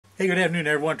Hey, good afternoon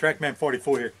everyone,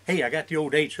 Trackman44 here. Hey, I got the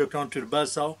old H hooked onto the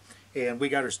buzzsaw and we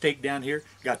got her staked down here.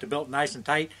 Got the belt nice and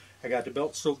tight. I got the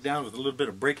belt soaked down with a little bit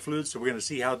of brake fluid, so we're going to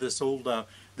see how this old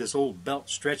belt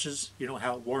stretches, you know,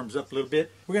 how it warms up a little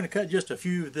bit. We're going to cut just a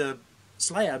few of the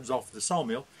slabs off the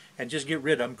sawmill and just get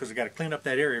rid of them because we got to clean up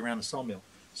that area around the sawmill.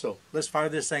 So let's fire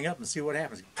this thing up and see what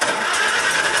happens.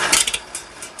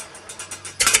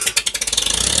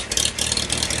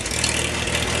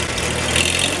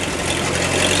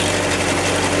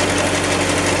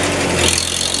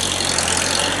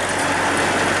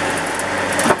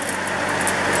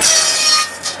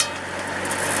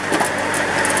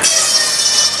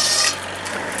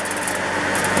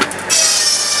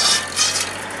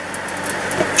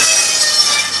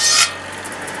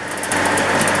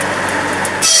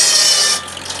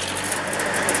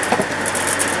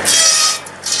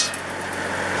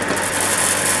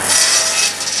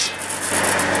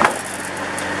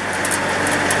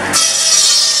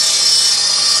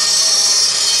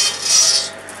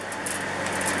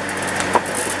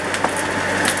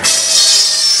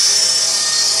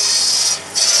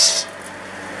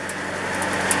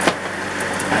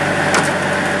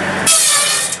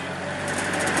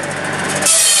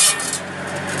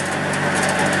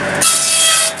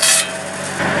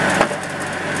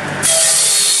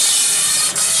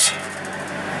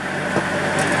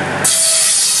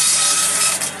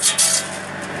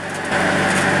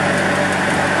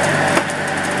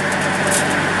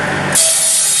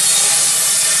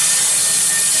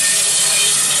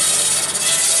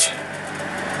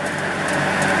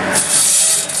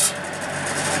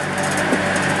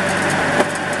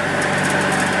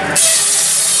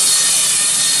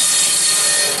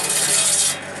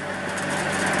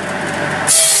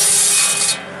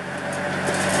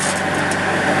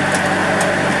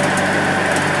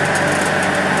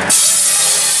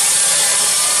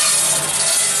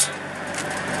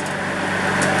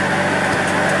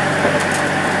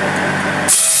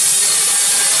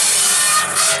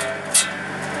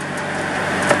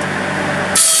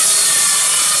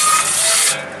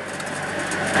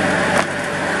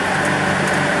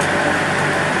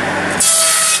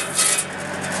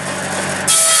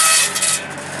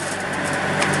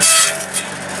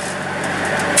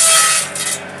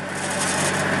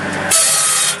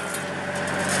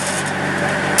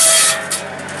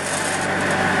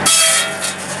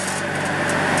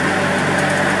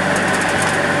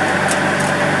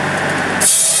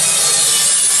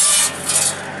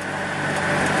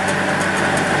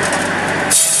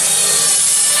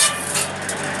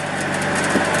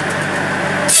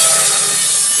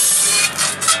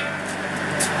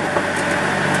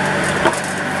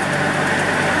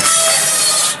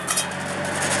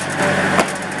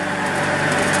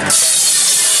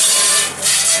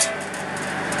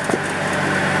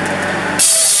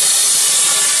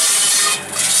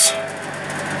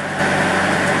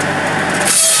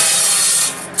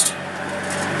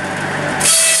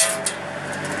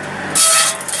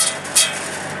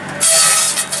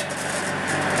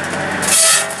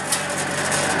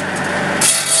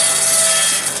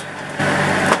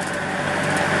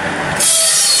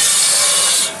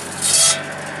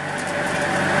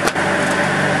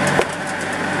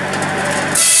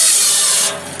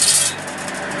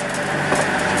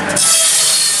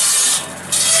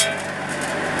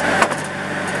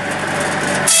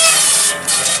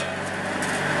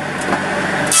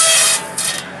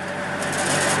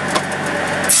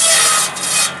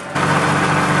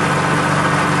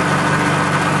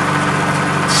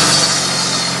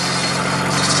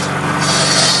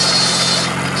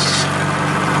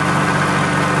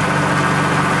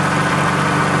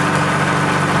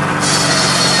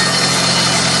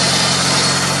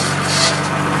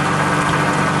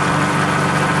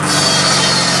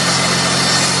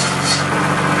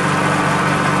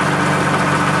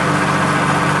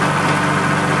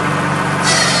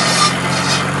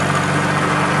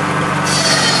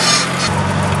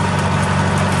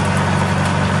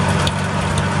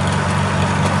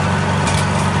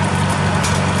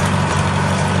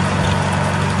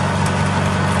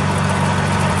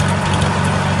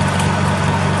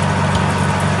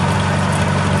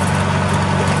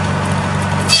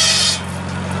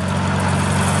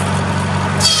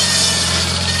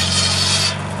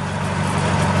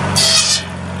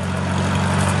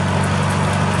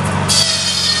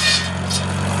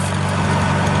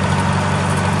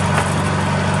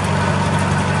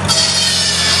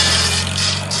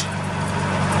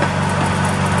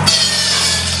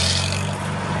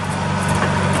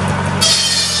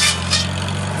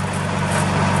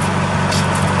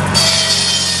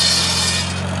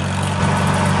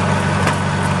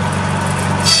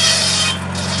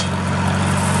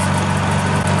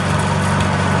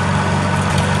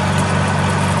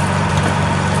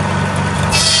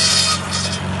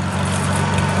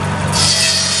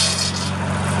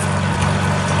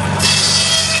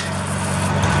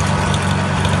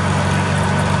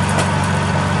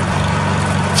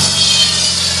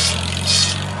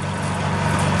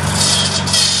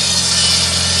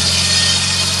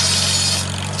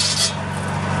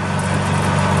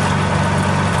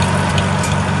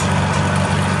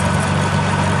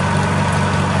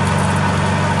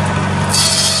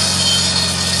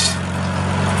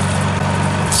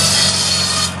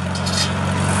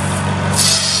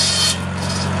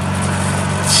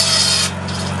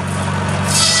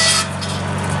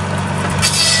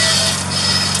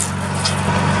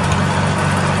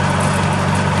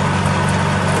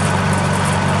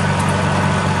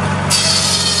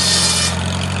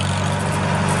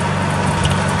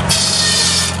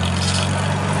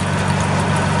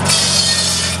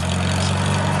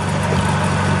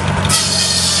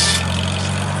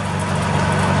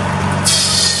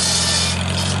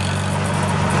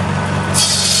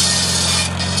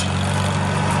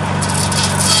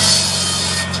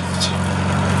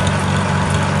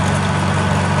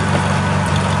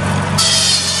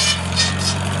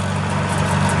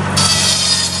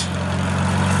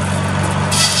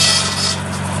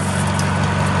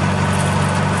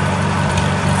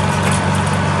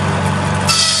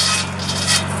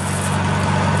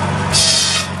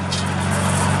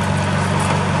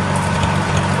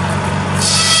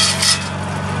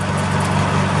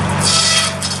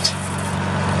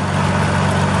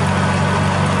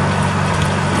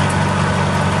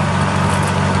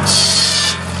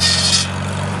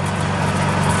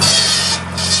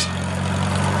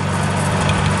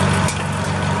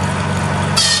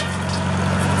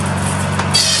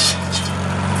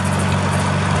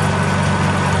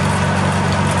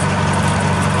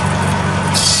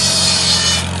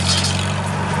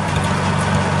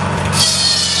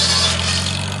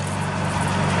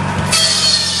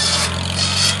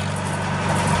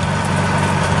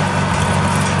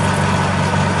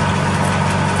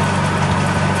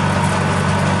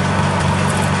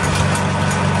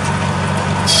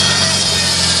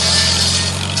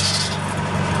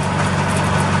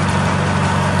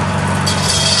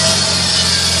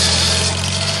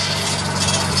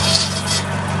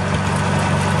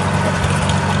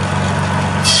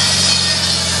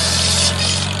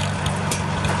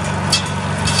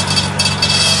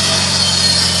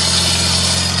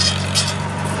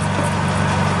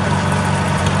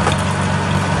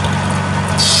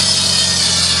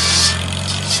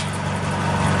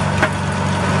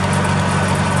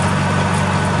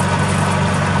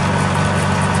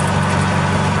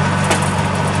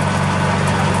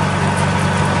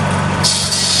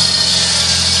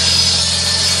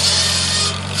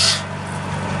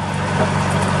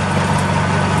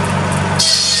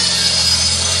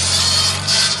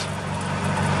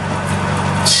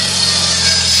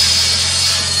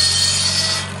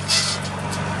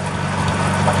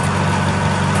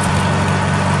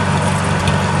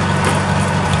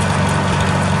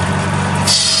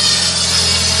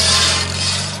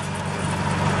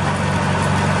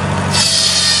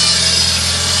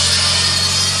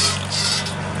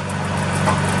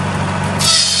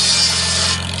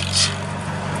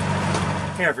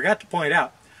 Hey, I forgot to point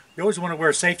out, you always want to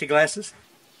wear safety glasses.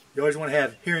 You always want to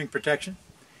have hearing protection.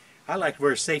 I like to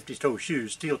wear safety toe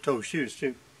shoes, steel toe shoes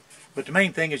too. But the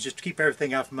main thing is just to keep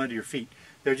everything out from under your feet.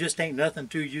 There just ain't nothing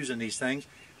to using these things.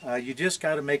 You just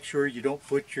got to make sure you don't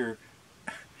put your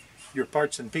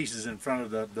parts and pieces in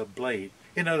front of the blade.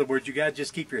 In other words, you got to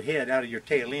just keep your head out of your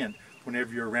tail end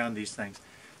whenever you're around these things.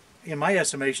 In my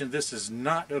estimation, this is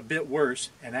not a bit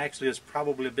worse, and actually is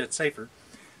probably a bit safer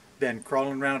than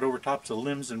crawling around over tops of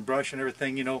limbs and brush and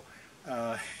everything, you know,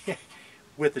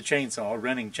 with the chainsaw,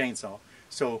 running chainsaw.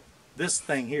 So this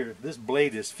thing here, this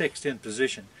blade is fixed in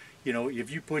position. You know, if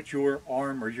you put your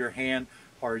arm or your hand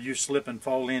or you slip and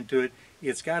fall into it,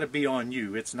 it's got to be on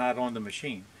you. It's not on the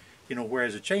machine. You know,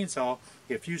 whereas a chainsaw,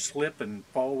 if you slip and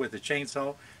fall with a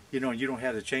chainsaw, you know, and you don't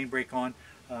have the chain brake on,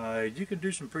 you can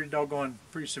do some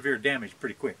pretty severe damage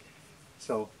pretty quick.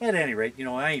 So at any rate, you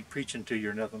know, I ain't preaching to you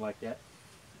or nothing like that.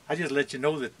 I just let you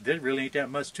know that there really ain't that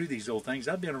much to these old things.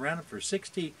 I've been around them for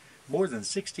more than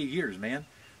 60 years, man.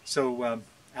 So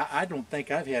I don't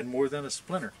think I've had more than a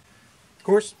splinter. Of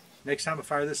course, next time I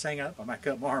fire this thing up, I might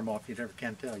cut my arm off. You never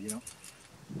can tell, you know.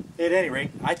 At any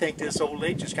rate, I think this old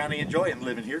lady is kind of enjoying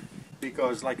living here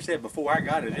because, like I said, before I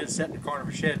got it, it sat in the corner of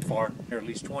a shed for at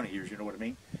least 20 years, you know what I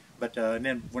mean? But and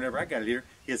then whenever I got it here,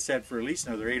 it sat for at least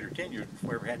another 8 or 10 years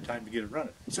before I ever had time to get it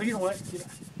running. So you know what? You know,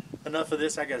 enough of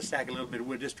this. I got to stack a little bit of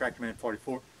wood. This Tractor Man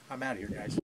 44. I'm out of here,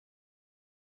 guys.